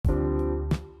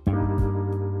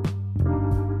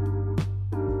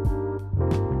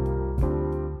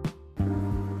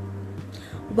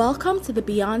Welcome to the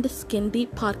Beyond the Skin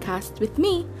Deep podcast with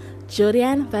me,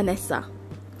 Jodianne Vanessa.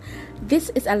 This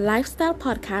is a lifestyle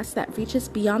podcast that reaches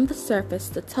beyond the surface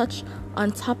to touch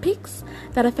on topics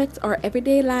that affect our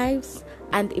everyday lives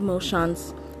and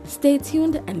emotions. Stay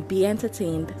tuned and be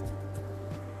entertained.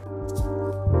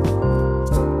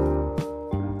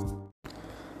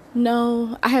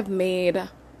 No, I have made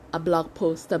a blog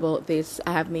post about this.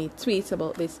 I have made tweets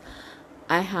about this.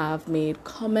 I have made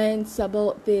comments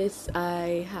about this.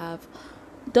 I've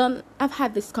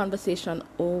had this conversation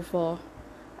over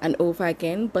and over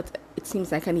again, but it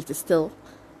seems like I need to still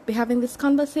be having this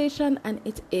conversation. And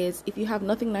it is, if you have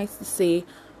nothing nice to say,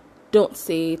 don't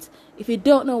say it. If you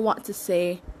don't know what to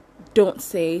say, don't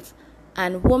say it.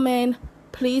 And women,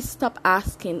 please stop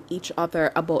asking each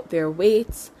other about their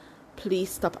weights. Please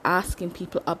stop asking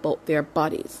people about their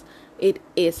bodies. It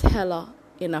is hella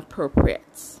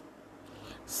inappropriate.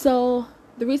 So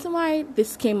the reason why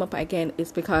this came up again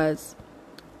is because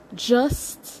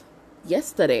just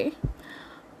yesterday,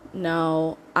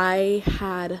 now I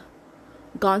had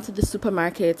gone to the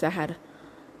supermarket. I had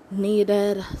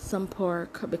needed some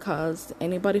pork because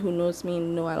anybody who knows me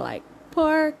know I like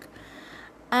pork.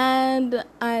 And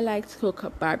I like to cook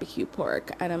up barbecue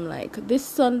pork. And I'm like, this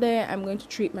Sunday, I'm going to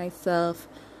treat myself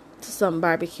to some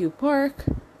barbecue pork.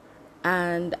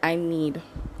 And I need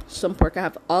some pork. I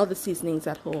have all the seasonings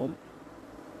at home.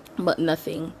 But no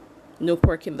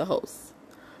pork in the house.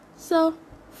 So,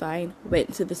 fine.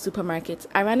 Went to the supermarket.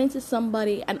 I ran into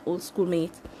somebody, an old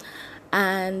schoolmate.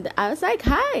 And I was like,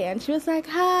 hi. And she was like,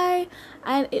 hi.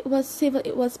 And it was civil.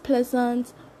 It was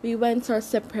pleasant. We went our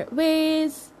separate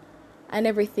ways. And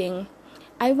everything.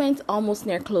 I went almost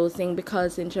near closing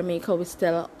because in Jamaica we're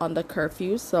still under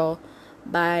curfew, so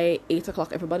by 8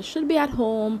 o'clock everybody should be at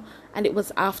home, and it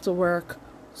was after work.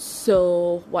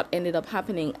 So what ended up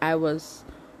happening, I was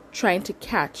trying to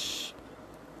catch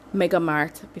Mega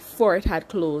Mart before it had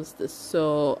closed,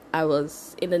 so I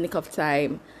was in the nick of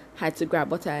time, had to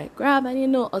grab what I grabbed. And you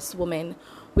know, us women,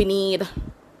 we need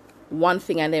one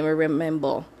thing and then we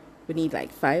remember we need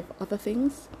like 5 other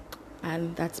things.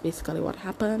 And that's basically what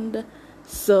happened.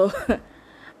 So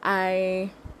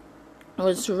I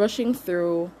was rushing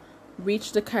through,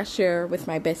 reached the cashier with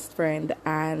my best friend,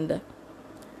 and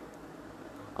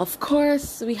of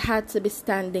course we had to be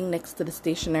standing next to the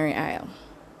stationery aisle.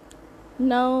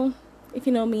 Now, if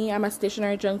you know me, I'm a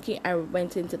stationery junkie. I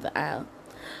went into the aisle.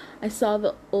 I saw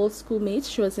the old schoolmate.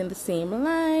 She was in the same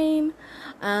line.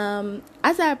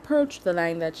 As I approached the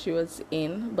line that she was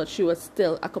in, but she was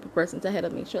still a couple persons ahead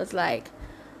of me, she was like,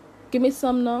 give me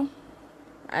some now,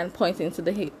 and pointing to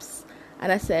the hips.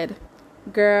 And I said,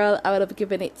 girl, I would have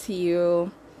given it to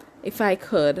you if I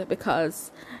could, because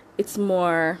it's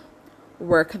more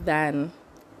work than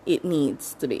it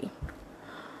needs to be.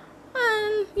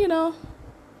 And, you know,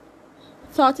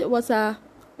 thought it was a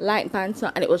light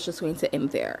banter and it was just going to end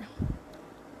there.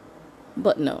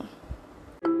 But no.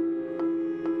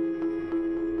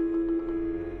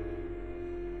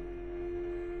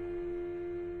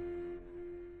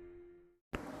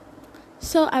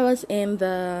 So I was in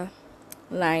the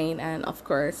line, and of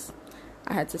course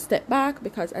I had to step back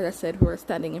because, as I said, we were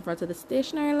standing in front of the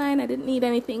stationery line. I didn't need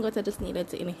anything, but I just needed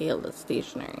to inhale the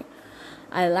stationery.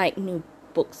 I like new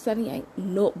books. I like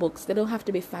notebooks. They don't have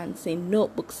to be fancy.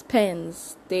 Notebooks,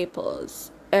 pens,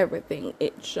 staples, everything.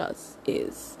 It just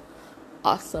is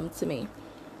awesome to me.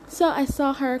 So I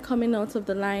saw her coming out of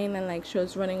the line, and like she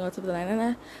was running out of the line, and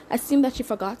I assumed that she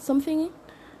forgot something.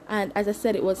 And as I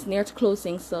said, it was near to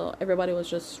closing, so everybody was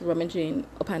just rummaging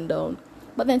up and down.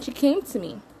 But then she came to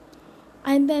me,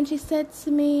 and then she said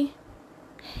to me,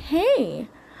 hey,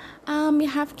 you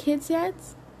have kids yet?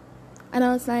 And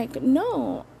I was like,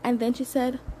 no. And then she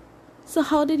said, so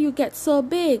how did you get so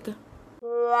big?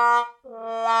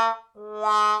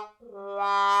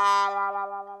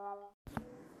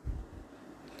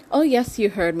 Oh, yes,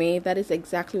 you heard me. That is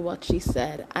exactly what she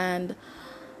said. And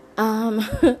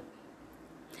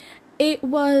it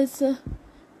was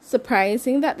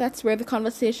surprising that that's where the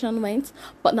conversation went,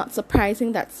 but not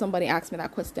surprising that somebody asked me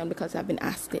that question because I've been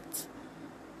asked it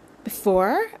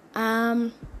before.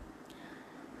 And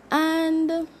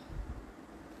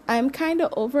I'm kind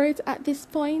of over it at this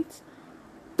point,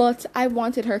 but I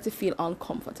wanted her to feel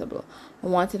uncomfortable. I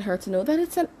wanted her to know that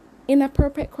it's an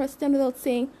inappropriate question without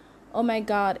saying, oh my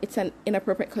God, it's an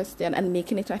inappropriate question, and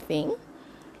making it a thing.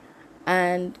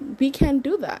 And we can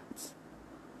do that.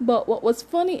 But what was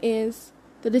funny is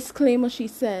the disclaimer she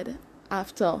said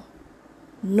after,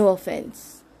 no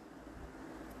offense.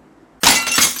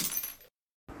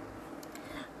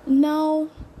 Now,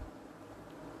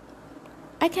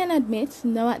 I can admit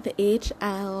now at the age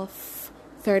of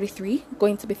 33,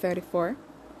 going to be 34.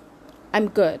 I'm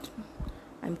good.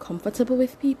 I'm comfortable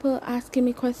with people asking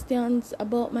me questions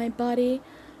about my body.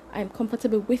 I'm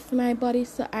comfortable with my body,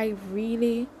 so I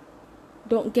really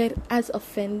don't get as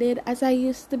offended as I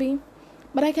used to be.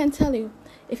 But I can tell you,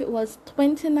 if it was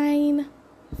 29,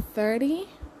 30,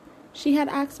 she had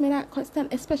asked me that question,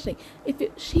 especially if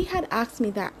she had asked me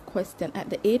that question at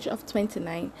the age of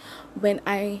 29, when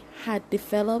I had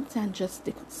developed and just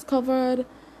discovered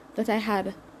that I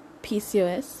had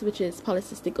PCOS, which is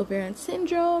polycystic ovarian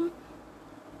syndrome.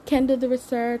 Can do the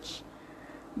research,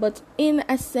 but in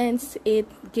a sense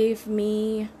it gave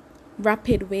me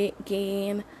rapid weight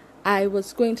gain. I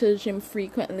was going to the gym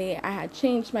frequently. I had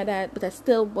changed my diet, but I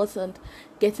still wasn't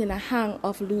getting a hang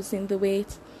of losing the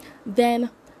weight.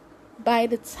 Then by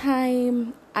the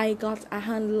time I got a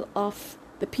handle of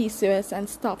the PCOS and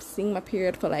stopped seeing my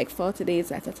period for like 40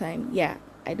 days at a time, yeah,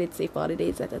 I did say 40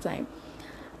 days at a time,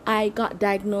 I got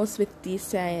diagnosed with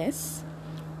DCIS,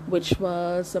 which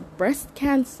was a breast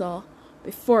cancer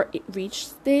before it reached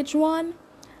stage 1.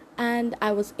 And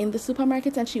I was in the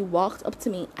supermarket and she walked up to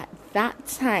me at that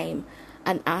time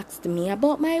and asked me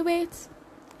about my weight.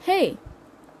 Hey,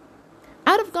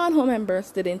 I'd have gone home and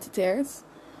bursted into tears,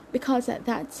 because at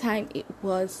that time it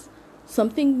was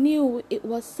something new. It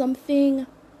was something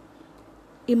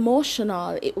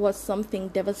emotional. It was something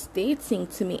devastating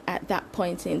to me at that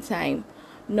point in time.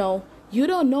 No, you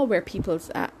don't know where people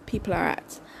are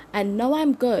at. And now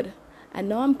I'm good. And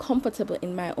now I'm comfortable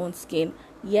in my own skin.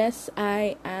 Yes,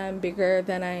 I am bigger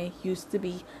than I used to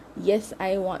be. Yes,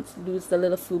 I want to lose the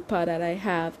little fupa that I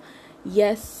have.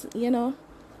 Yes,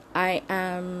 I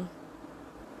am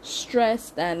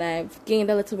stressed and I've gained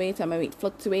a little weight and my weight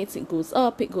fluctuates. It goes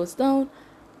up, it goes down.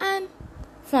 And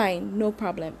fine, no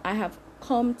problem. I have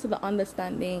come to the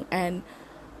understanding and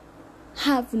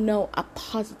have now a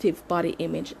positive body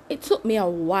image. It took me a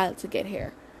while to get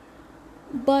here,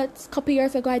 but a couple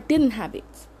years ago I didn't have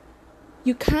it.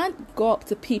 You can't go up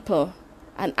to people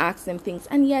and ask them things.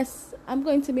 And yes, I'm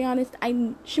going to be honest,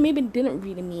 she maybe didn't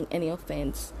really mean any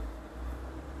offense.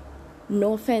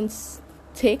 No offense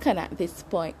taken at this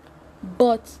point,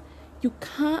 but you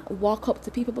can't walk up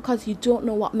to people because you don't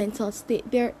know what mental state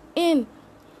they're in.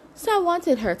 So I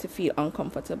wanted her to feel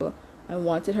uncomfortable. I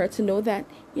wanted her to know that,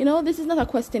 this is not a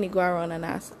question you go around and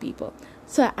ask people.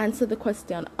 So I answered the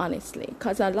question honestly,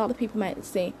 because a lot of people might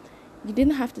say, you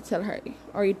didn't have to tell her,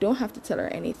 or you don't have to tell her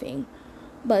anything.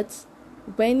 But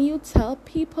when you tell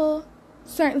people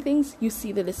certain things, you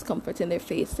see the discomfort in their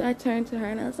face. So I turned to her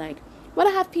and I was like, well,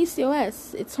 I have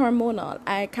PCOS. It's hormonal.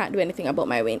 I can't do anything about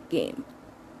my weight gain.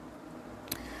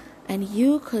 And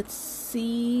you could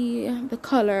see the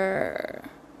color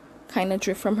kind of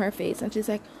drift from her face. And she's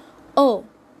like, oh.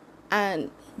 And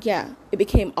yeah, it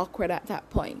became awkward at that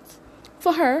point.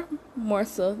 For her, more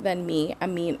so than me. I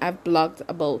mean, I've blogged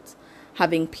about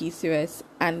having PCOS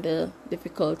and the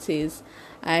difficulties.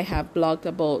 I have blogged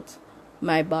about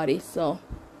my body. So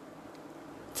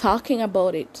talking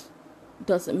about it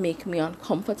doesn't make me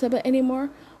uncomfortable anymore,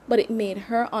 but it made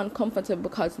her uncomfortable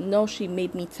because now she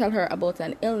made me tell her about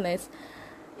an illness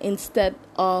instead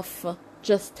of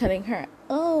just telling her,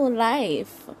 oh,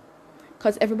 life.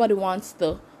 Because everybody wants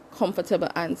the comfortable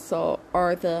answer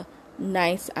or the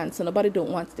nice answer. Nobody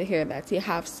don't want to hear that you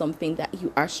have something that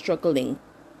you are struggling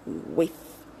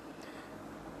with,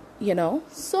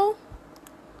 So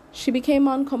she became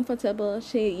uncomfortable.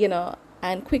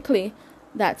 And quickly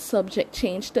that subject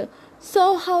changed to,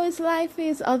 so how is life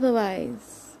is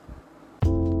otherwise?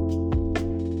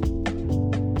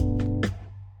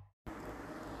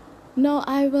 No,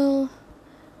 I will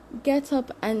get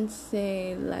up and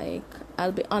say,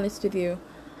 I'll be honest with you.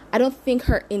 I don't think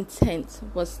her intent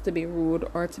was to be rude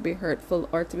or to be hurtful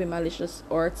or to be malicious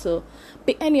or to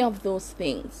be any of those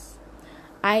things.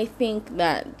 I think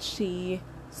that she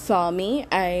saw me.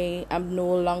 I am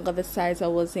no longer the size I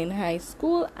was in high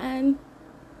school, and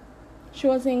she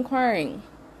was inquiring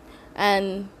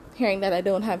and hearing that I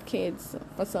don't have kids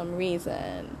for some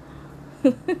reason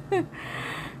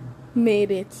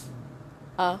made it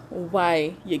a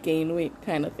why you gain weight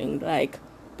kind of thing. Like,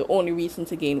 the only reason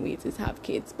to gain weight is have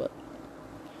kids. But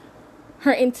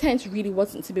her intent really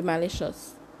wasn't to be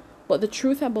malicious. But the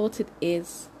truth about it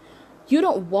is, you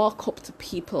don't walk up to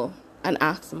people and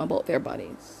ask them about their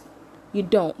bodies. You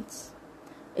don't.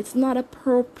 It's not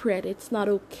appropriate. It's not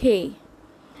okay.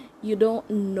 You don't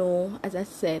know, as I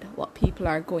said, what people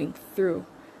are going through.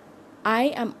 I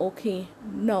am okay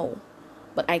now,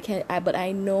 but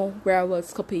I know where I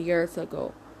was a couple of years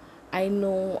ago. I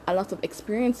know a lot of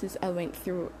experiences I went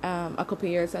through a couple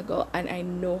of years ago, and I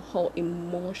know how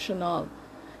emotional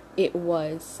it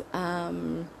was.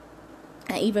 And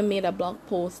I even made a blog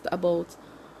post about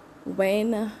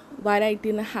why I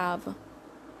didn't have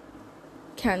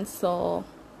cancer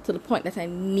to the point that I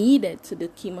needed to do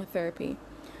chemotherapy.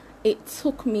 It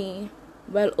took me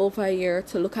well over a year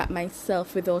to look at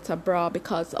myself without a bra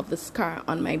because of the scar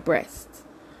on my breast.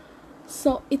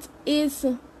 So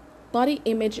body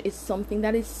image is something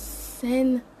that is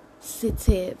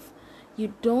sensitive.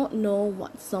 You don't know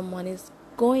what someone is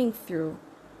going through.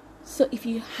 So if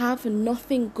you have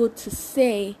nothing good to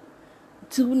say,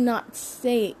 do not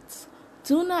say it.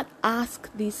 Do not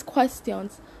ask these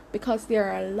questions, because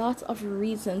there are a lot of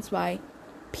reasons why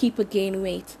people gain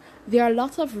weight. There are a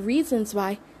lot of reasons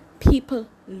why people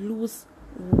lose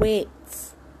weight.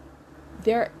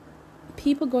 There are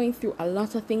people going through a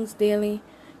lot of things daily.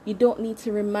 You don't need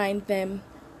to remind them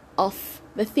of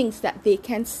the things that they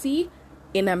can see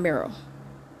in a mirror.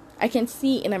 I can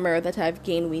see in a mirror that I've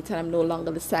gained weight and I'm no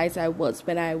longer the size I was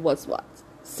when I was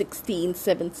 16,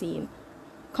 17.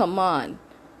 Come on.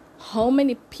 How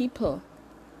many people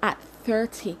at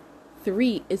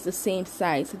 33 is the same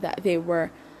size that they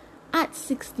were at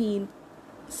 16,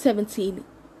 17,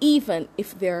 even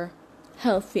if they're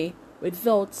healthy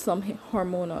without some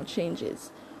hormonal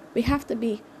changes? We have to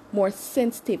be more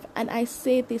sensitive, and I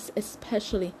say this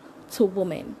especially to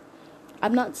women.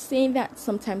 I'm not saying that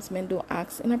sometimes men don't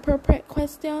ask inappropriate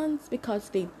questions, because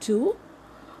they do,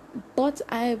 but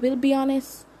I will be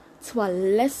honest, to a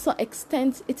lesser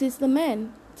extent it is the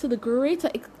men. To the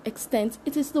greater extent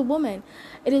it is the woman.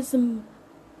 It is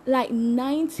like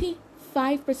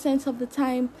 95% of the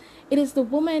time it is the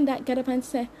woman that get up and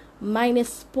say, mine is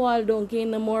spoiled, don't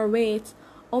gain no more weight.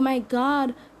 Oh my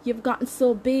God, you've gotten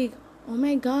so big. Oh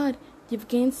my God, you've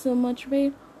gained so much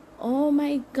weight. Oh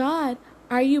my God,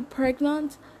 are you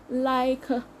pregnant? Like,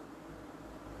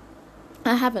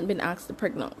 I haven't been asked the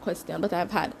pregnant question, but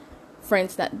I've had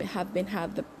friends that have been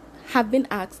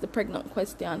asked the pregnant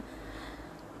question.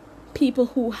 People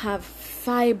who have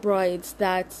fibroids,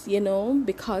 that,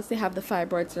 because they have the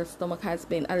fibroids, their stomach has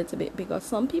been a little bit bigger.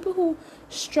 Some people who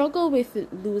struggle with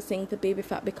losing the baby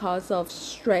fat because of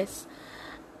stress,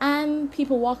 and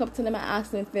people walk up to them and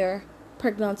ask them if they're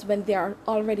pregnant when they are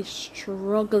already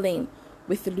struggling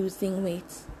with losing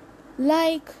weight.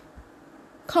 Like,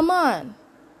 come on.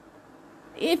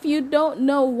 If you don't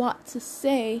know what to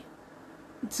say,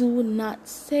 do not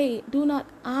say. Do not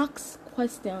ask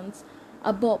questions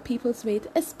about people's weight,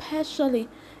 especially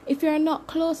if you're not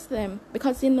close to them.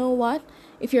 Because you know what?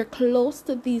 If you're close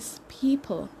to these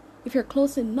people, if you're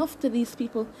close enough to these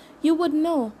people, you would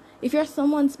know. If you're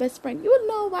someone's best friend, you would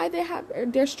know why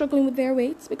they're struggling with their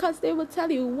weights, because they will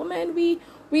tell you. Women, we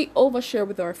overshare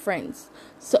with our friends.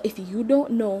 So if you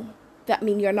don't know, that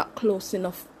means you're not close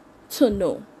enough to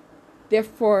know.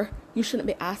 Therefore, you shouldn't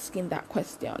be asking that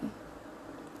question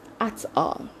at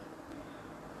all.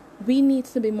 We need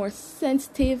to be more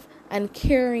sensitive and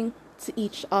caring to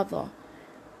each other.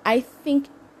 I think,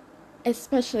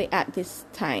 especially at this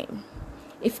time,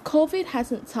 if COVID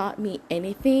hasn't taught me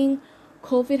anything,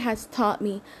 COVID has taught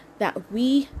me that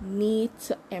we need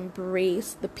to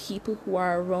embrace the people who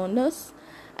are around us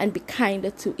and be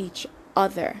kinder to each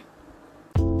other.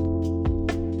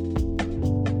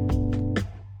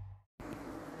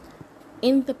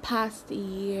 In the past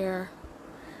year,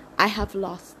 I have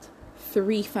lost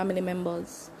 3 family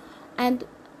members, and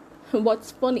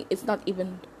what's funny is not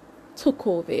even to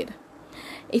COVID.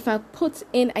 If I put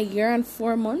in a year and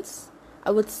 4 months,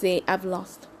 I would say I've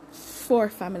lost 4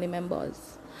 family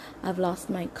members. I've lost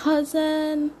my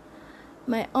cousin,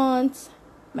 my aunt,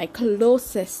 my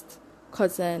closest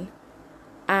cousin,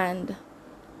 and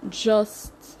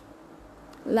just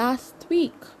last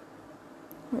week,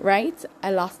 right,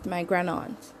 I lost my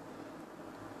grandaunt.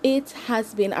 It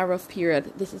has been a rough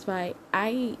period. This is why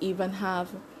I even have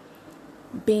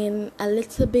been a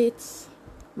little bit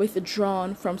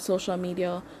withdrawn from social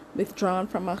media, withdrawn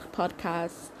from my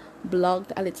podcast,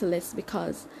 blogged a little less,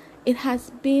 because it has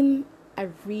been a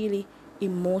really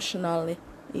emotionally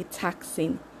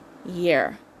taxing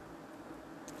year.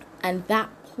 And that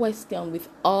question, with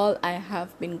all I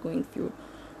have been going through,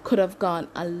 could have gone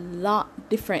a lot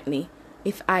differently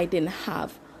if I didn't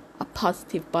have a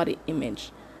positive body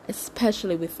image,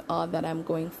 especially with all that I'm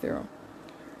going through.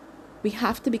 We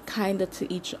have to be kinder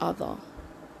to each other.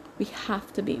 We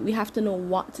have to be. We have to know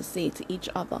what to say to each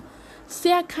other.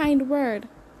 Say a kind word.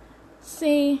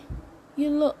 Say, you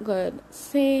look good.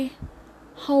 Say,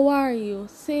 how are you?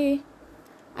 Say,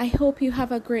 I hope you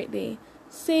have a great day.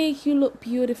 Say, you look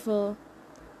beautiful.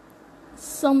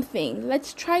 Something.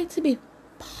 Let's try to be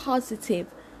positive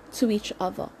to each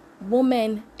other.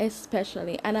 Women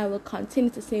especially. And I will continue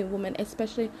to say women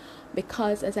especially,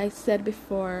 because as I said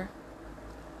before,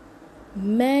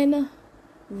 Men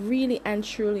really and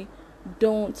truly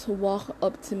don't walk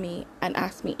up to me and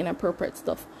ask me inappropriate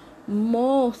stuff.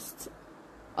 Most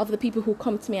of the people who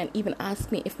come to me and even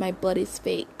ask me if my butt is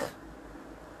fake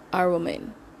are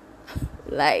women.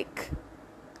 Like,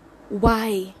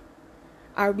 why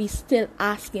are we still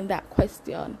asking that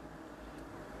question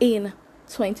in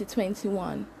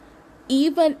 2021?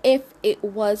 Even if it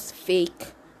was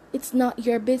fake, it's not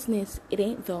your business. It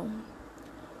ain't though.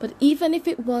 But even if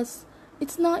it was,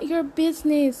 it's not your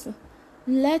business.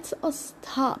 Let us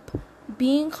stop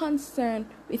being concerned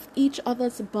with each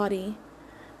other's body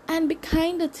and be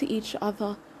kinder to each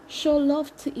other. Show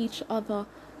love to each other.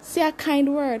 Say a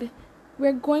kind word.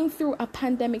 We're going through a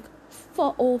pandemic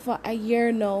for over a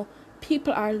year now.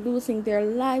 People are losing their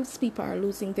lives. People are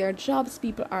losing their jobs.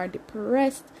 People are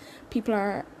depressed.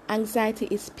 Anxiety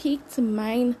is peaked.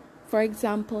 Mine, for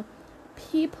example.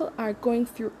 People are going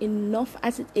through enough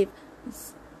as it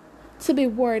is to be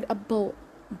worried about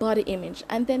body image.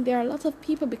 And then there are a lot of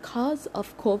people, because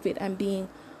of COVID and being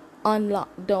on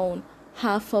lockdown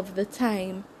half of the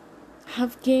time,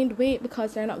 have gained weight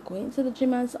because they're not going to the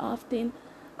gym as often.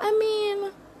 I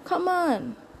mean, come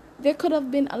on. There could have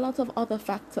been a lot of other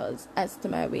factors as to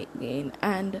my weight gain.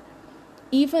 And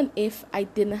even if I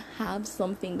didn't have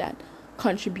something that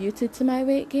contributed to my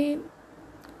weight gain,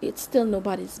 it's still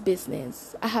nobody's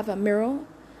business. I have a mirror.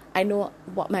 I know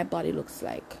what my body looks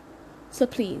like. So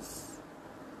please,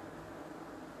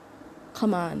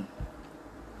 come on.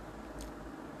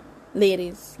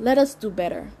 Ladies, let us do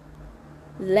better.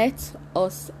 Let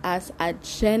us as a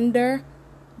gender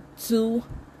do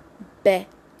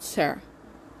better.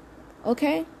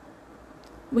 Okay?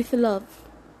 With love.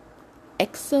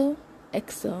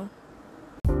 XOXO.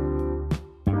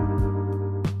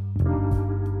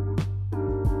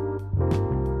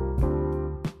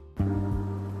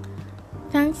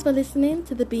 Thanks for listening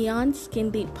to the Beyond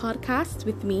Skin Deep podcast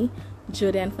with me,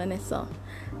 Jody and Vanessa.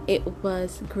 It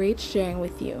was great sharing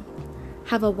with you.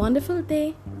 Have a wonderful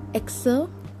day.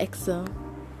 XOXO.